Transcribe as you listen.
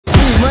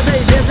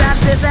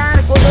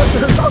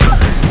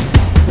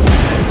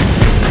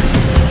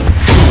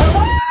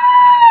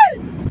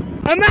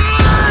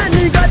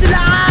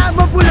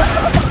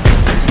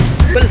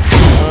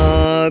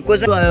को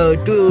चाहिँ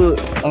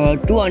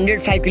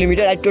 205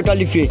 kilometre I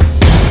totally free.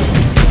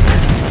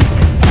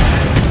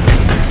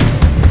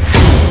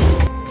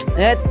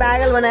 ए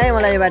पागल बनायो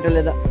मलाई यो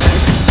बाटोले त।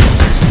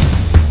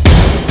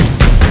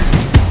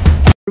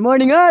 गुड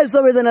मर्निङ है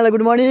सबैजनालाई,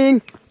 गुड मर्निङ।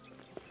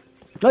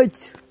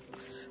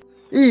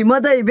 ई म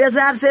त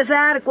बेसार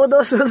सेसार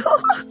कोदो सोदो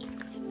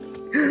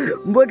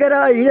बोकेर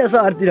हिँडे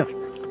सहरतिर।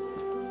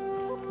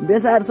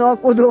 बेसार छ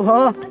कोदो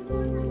हो,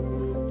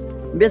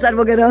 बेसार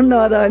बोकेर हो नि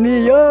त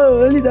अनि यो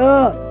हो नि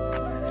त।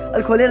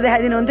 अलि खोलेर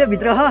देखाइदिनु हुन्थ्यो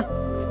भित्र हो।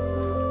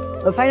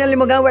 फाइनली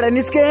म गाउँबाट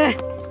निस्केँ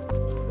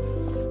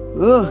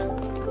हो।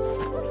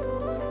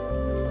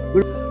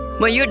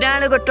 म यो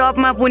डाँडोको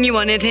टपमा पुग्ने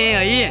भनेको थिएँ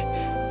है,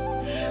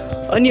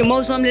 अनि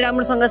मौसमले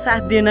राम्रोसँग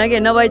साथ दिएन कि,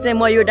 नभए चाहिँ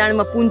म यो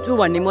डाँडोमा पुग्छु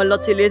भन्ने म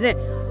लक्ष्यले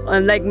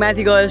चाहिँ लाइक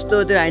माथि गए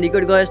जस्तो त्यो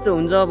हाइडिकोट गए जस्तो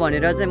हुन्छ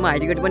भनेर चाहिँ म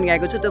हाइडिकोट पनि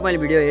गएको छु। त्यो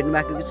मैले भिडियो हेर्नु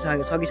भएको छ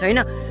कि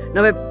छैन,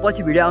 नभए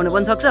पछि भिडियो आउनु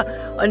पनि सक्छ।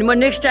 अनि म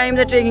नेक्स्ट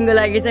टाइम चाहिँ ट्रेकिङको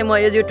लागि चाहिँ म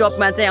यो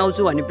टपमा चाहिँ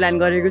आउँछु भन्ने प्लान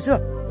गरेको छु।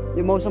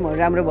 यो मौसमहरू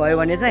राम्रो भयो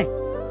भने चाहिँ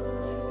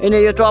होइन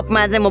यो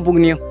टपमा चाहिँ म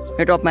पुग्ने हो,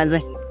 यो टपमा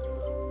चाहिँ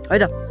है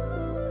त।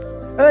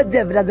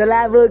 जेब्रा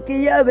झोला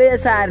बोकियो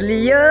बेसार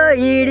लियो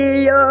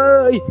हिँडियो।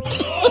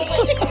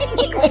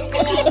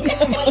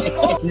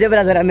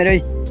 जेब्रा झोला मेरो,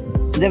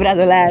 जेब्रा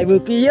झोला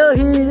बोकियो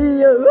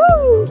हिँडियो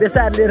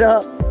बेसार लिएर।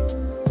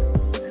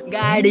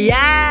 गाडी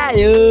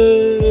आयो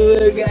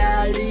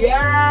गाडी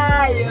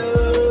आयो।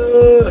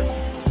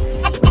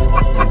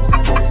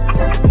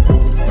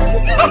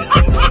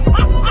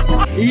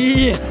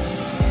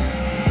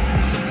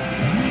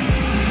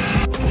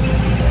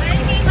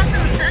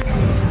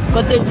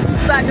 कतै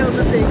बाटो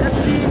कतै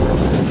कति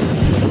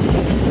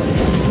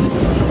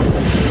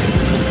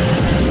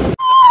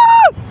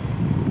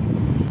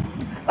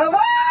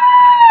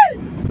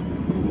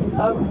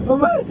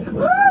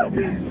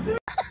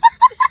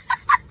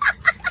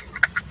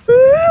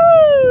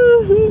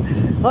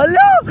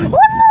हेलो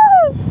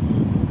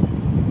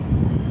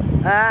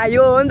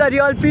यो हो नि त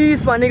रियल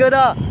पिस भनेको त।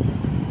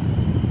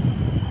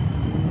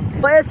 म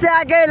यसै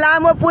आगे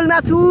लामो पुलमा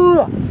छु।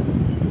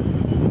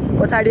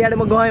 पछाडि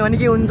म गएँ भने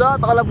के हुन्छ,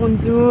 तल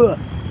पुग्छु।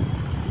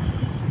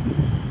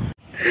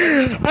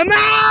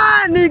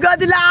 नि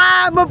कति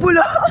लामो पुल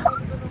हो,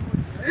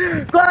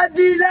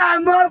 कति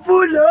लामो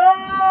पुल हो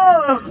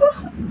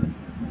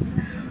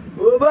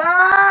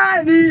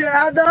बानी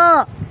याद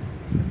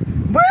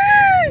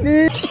बानी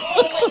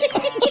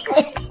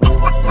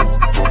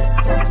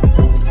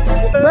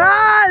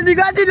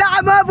कति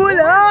लामो पुल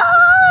हो।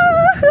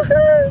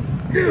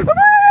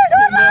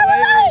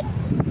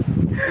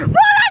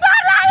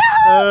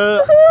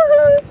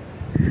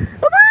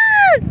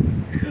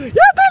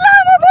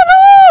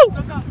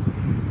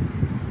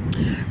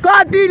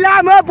 कति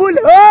लामो पुल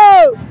हो,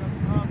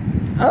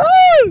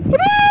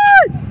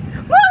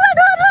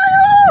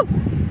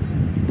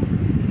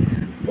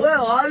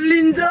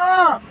 हल्लिन्छ।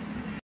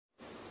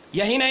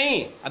 यही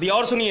नहीं अभी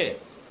और सुनिए।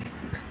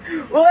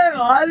 ओए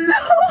हल्लो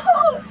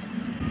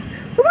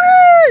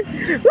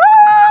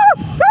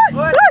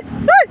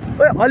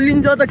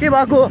हल्लिन्छ त के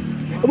भएको।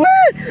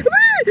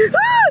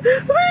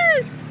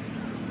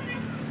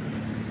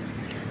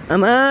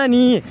 आमा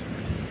नि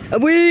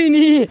अबुई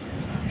नि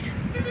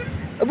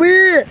अबुई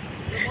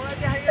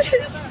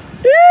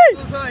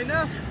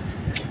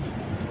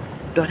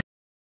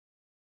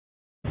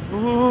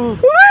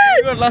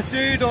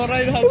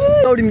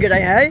दौडिम केटा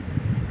है,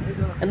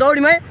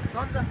 दौडिम है,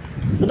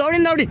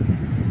 दौडिन दौडी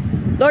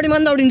दौडी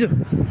मन दौडिन्छु।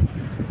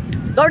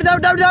 दौडी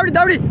दौडी दौडी दौडी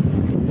दौडी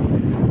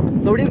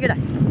दौडिन केटा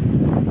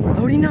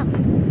दौडिन।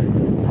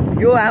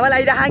 यो हावा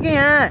लागिरहेको कि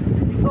यहाँ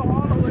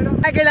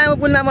आगे लामो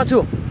पुलमा म छु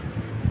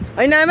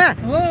होइन आमा।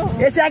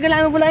 यसै आगे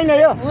लामो पुल होइन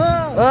यो।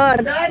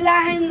 डर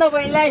लाग्यो नि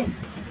तपाईँलाई।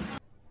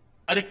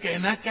 अरे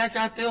कहना क्या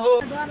चाहते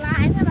हो?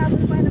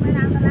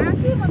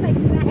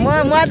 म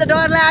त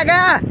डर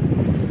लाग्यो।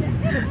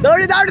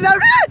 दौडी दौडी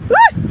दौडी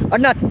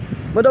हट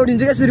म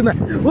दौडिन्छु क्या सुरुमा।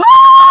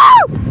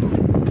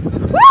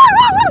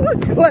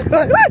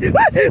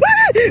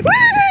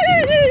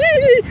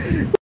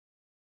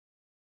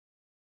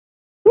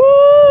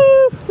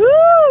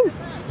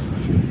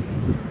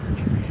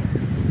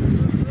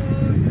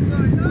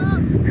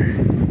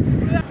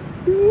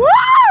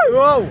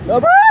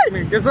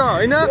 के छ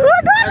होइन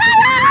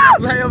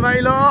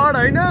माइलड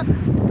होइन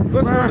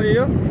कसो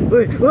यो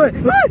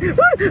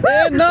ए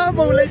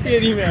नबौलै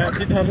तेरीमा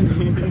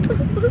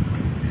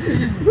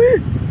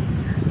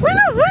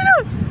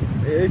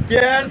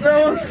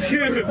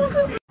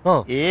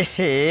ए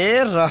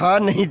रहा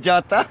नहीं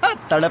जाता,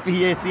 तड़प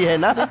ही ऐसी है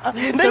ना।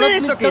 नहीं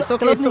सोके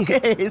सोके सोके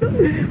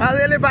आज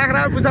यसले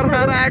बाख्रा पुछार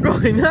खाएर आएको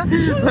होइन,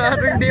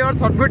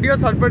 छटपटी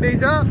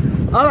छ।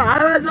 अब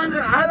हावा चल्छ,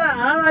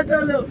 हावा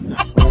चल्यो।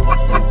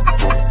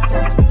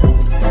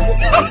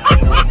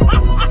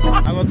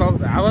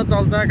 हावा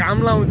चल्छ,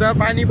 घाम लाउँछ,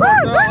 पानी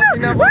पर्छ,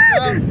 असिना पर्छ।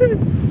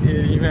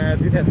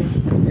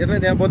 हेर्न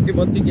त्यहाँ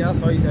बत्ती क्या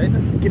सही छ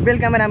होइन। कि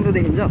बेलुकामा राम्रो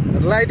देखिन्छ,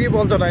 लाइटै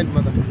बल्छ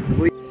लाइटमा त।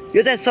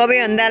 यो चाहिँ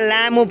सबैभन्दा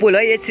लामो पुल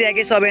है,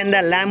 एसियाकै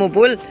सबैभन्दा लामो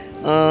पुल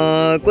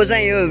को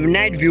चाहिँ यो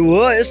नाइट भ्यू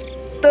हो।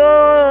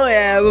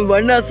 यस्तो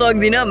भन्न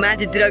सक्दिनँ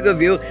माथितिरको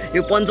भ्यू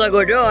यो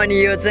पञ्चकोट हो अनि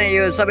यो चाहिँ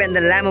यो सबैभन्दा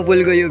लामो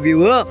पुलको यो भ्यू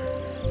हो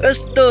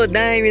यस्तो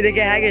दामी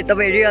देखा कि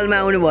तपाईँ रियलमा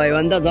आउनुभयो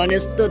भने त झन्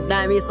यस्तो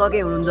दामी सके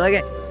हुनुहुन्छ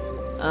क्या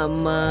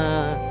आमा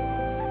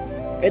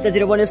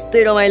यतातिर पनि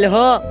यस्तै रमाइलो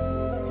हो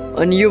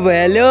अनि यो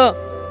भइहाल्यो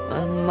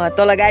आमा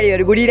तल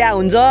गाडीहरू गुडिरहेको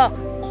हुन्छ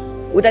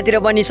उतातिर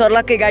पनि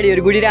सर्लक्कै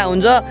गाडीहरू गुडिरहेको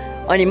हुन्छ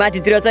अनि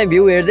माथितिर चाहिँ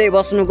भ्यू हेर्दै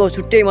बस्नुको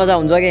छुट्टै मजा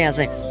हुन्छ क्या यहाँ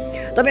चाहिँ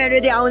तपाईँहरू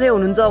यदि आउँदै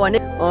हुनुहुन्छ भने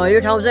यो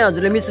ठाउँ चाहिँ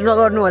हजुरले मिस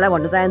नगर्नु होला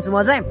भन्न चाहन्छु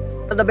म चाहिँ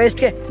द बेस्ट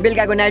के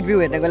बेलुकाको नाइट भ्यू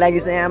हेर्नको लागि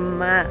चाहिँ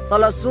आमा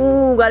तल सु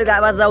गरेको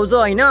आवाज आउँछ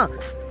होइन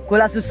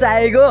खोला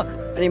सुसाएको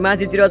अनि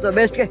माथितिर चाहिँ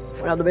बेस्ट के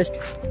वान अफ द बेस्ट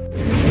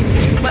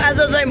म आज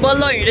चाहिँ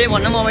बल्ल हिँडेँ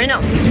भन्न म होइन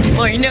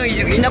म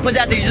हिँड्न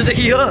खोजेको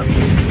हिजोदेखि हो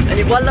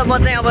अनि बल्ल म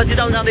चाहिँ अब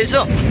चितवन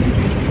जाँदैछु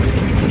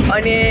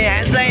अनि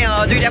यहाँ चाहिँ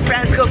दुईवटा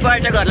फ्रान्सको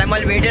पर्यटकहरूलाई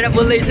मैले भेटेर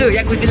बोल्दैछु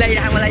यहाँ खुसी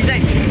लागिरहेको मलाई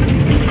चाहिँ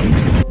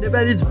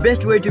Nepal is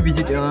best way to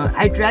visit.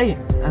 I try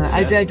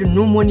to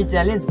no money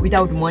challenge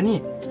without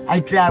money. I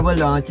travel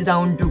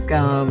Chitwan to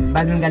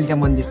Baglung Kalika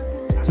Mandir.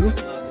 To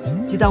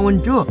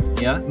Chitwan to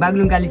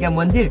Baglung Kalika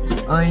Mandir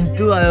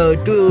to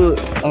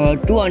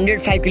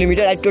 205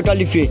 kilometers. I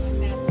totally free.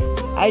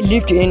 I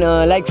lived in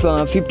like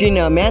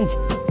 15 mans.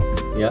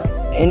 Yeah.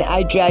 And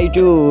I try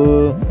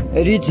to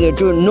reach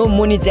to no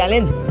money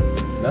challenge.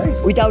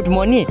 Nice. Without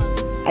money,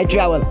 I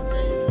travel.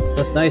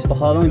 That's nice. For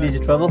how long did you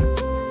travel?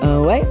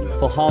 Why?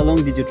 For how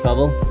long did you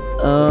travel?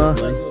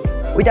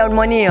 Without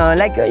money,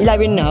 like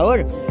 11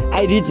 hours,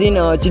 I reach in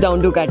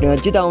Chitwan to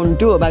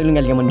Baglung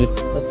Kalika Mandir.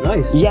 That's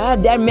nice. Yeah,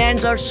 their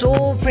mans are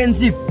so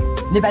friendship.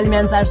 Nepali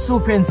mans are so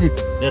friendship.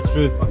 That's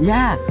true.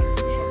 Yeah.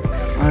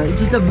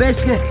 It is the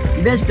best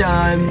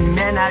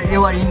men are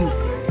ever in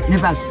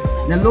Nepal.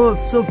 The low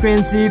so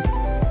friendship.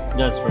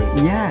 That's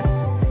right. Yeah.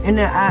 And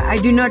I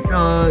do not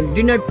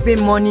pay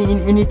money in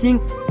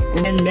anything.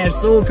 And they are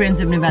so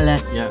friendship Nepal.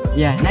 Yeah.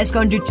 Yeah. Nice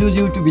country choose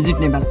you to visit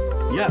Nepal.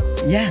 Yeah.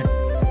 Yeah.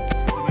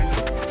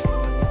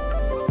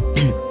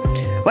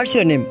 What's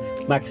your name?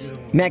 Max.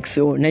 Max.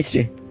 Oh, nice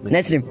name.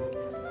 Nice name.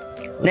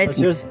 Nice. What's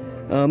yours?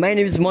 My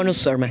name is Manoj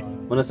Sharma.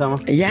 Manoj Sharma.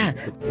 Yeah.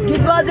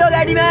 Git bajo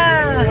gadima.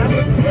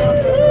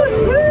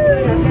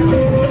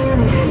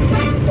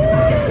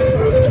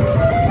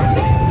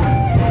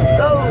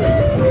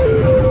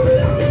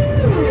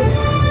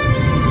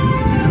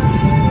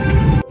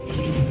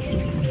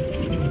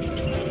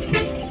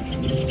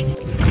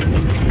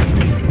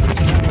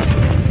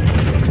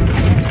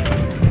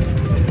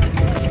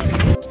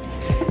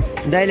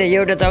 दाइले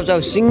एउटा चाउचाउ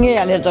सिङ्गै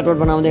हालेर चटपट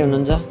बनाउँदै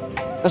हुनुहुन्छ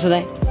कसो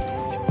दाइ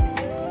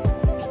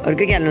अरू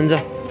के हाल्नुहुन्छ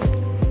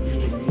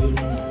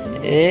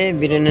ए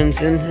बिरयानी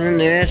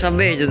ए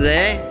सबै हिजो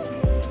दाइ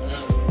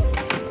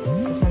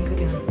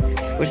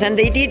खुर्सानी त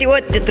यति हो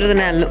त्यत्रो त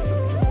नहाल्नु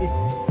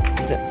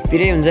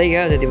पिरै हुन्छ है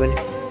क्या त्यति पनि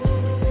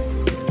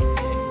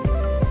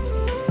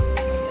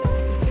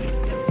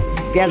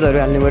प्याजहरू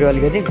हाल्नु पऱ्यो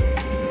अलिकति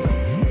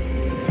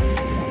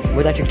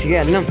बुझा ठिकै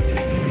हाल्नु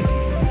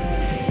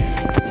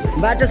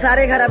बाटो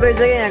साह्रै खराब रहेछ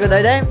क्या यहाँको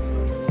दाइ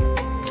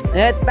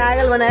ए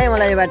पागल बनायो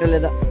मलाई यो बाटोले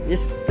त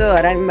यस्तो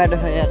हरामी बाटो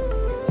छ यार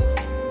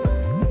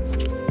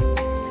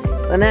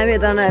तनावे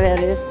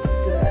यार यस्तो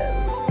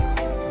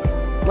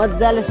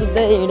मजाले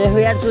सुत्दै हिँडेको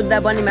यार सुत्दा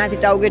पनि माथि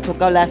टाउकै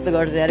ठोक्काउला जस्तो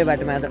गर्छ यार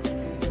बाटोमा त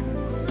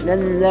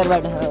डेन्जर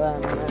बाटो छ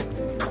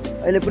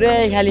अहिले पुरै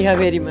खाली छ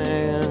फेरि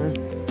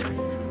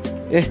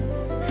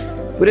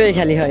पुरै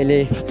खाली छ अहिले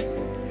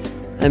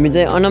हामी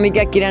चाहिँ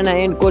अनामिका किराना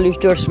एन्ड कोल्ड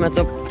स्टोर्समा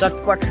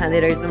चटपट खाँदै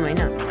रहेछौँ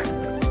होइन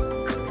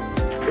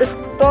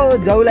यस्तो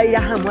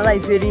झौलाइराख मलाई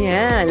फेरि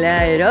यहाँ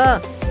ल्याएर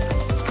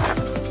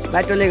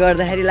बाटोले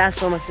गर्दाखेरि लास्ट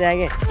समस्या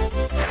के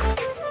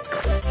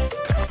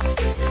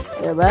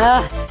ए बा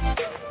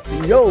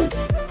यो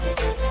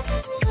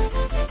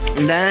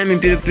दामी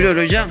पिरो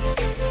रहेछ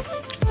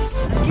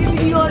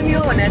के गर्मी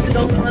हो भनेर चाहिँ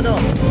दौडमा त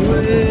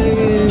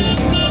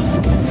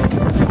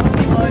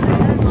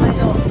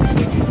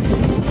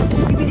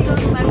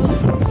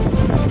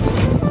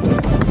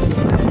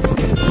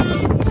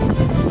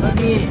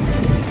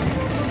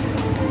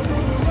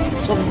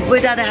सबै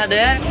जाँदा खाँदा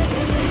यार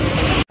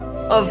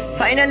अब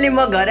फाइनल्ली म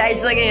घर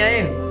आइसकेँ है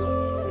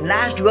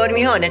लास्ट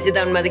गर्मी हो भने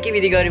चितवनमा त के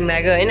विधि गर्मी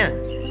आएको होइन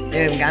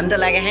घाम त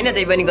लागेको छैन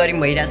त्यही पनि गर्मी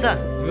भइरहेछ हो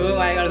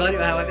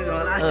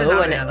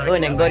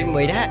भने गर्मी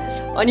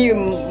भइरहेको अनि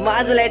म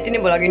आजलाई यति नै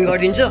भ्लगिङ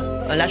गरिदिन्छु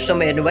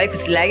लास्टसम्म हेर्नुभयो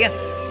खुसी लाग्यो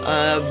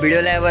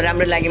भिडियोलाई अब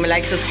राम्रो लागेमा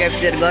लाइक सब्सक्राइब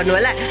सेयर गर्नु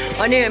होला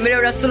अनि मेरो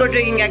एउटा सोलो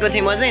ट्रेकिङ गएको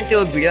थिएँ म चाहिँ त्यो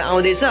भिडियो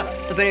आउँदैछ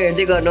तपाईँहरू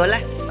हेर्दै गर्नु होला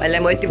अहिले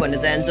म यति भन्न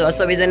चाहन्छु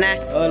सबैजना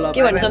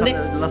के भन्नु सक्दै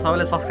ल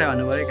सबैले सब्सक्राइब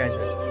गर्नु पऱ्यो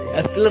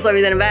ल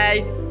सबैजना बाई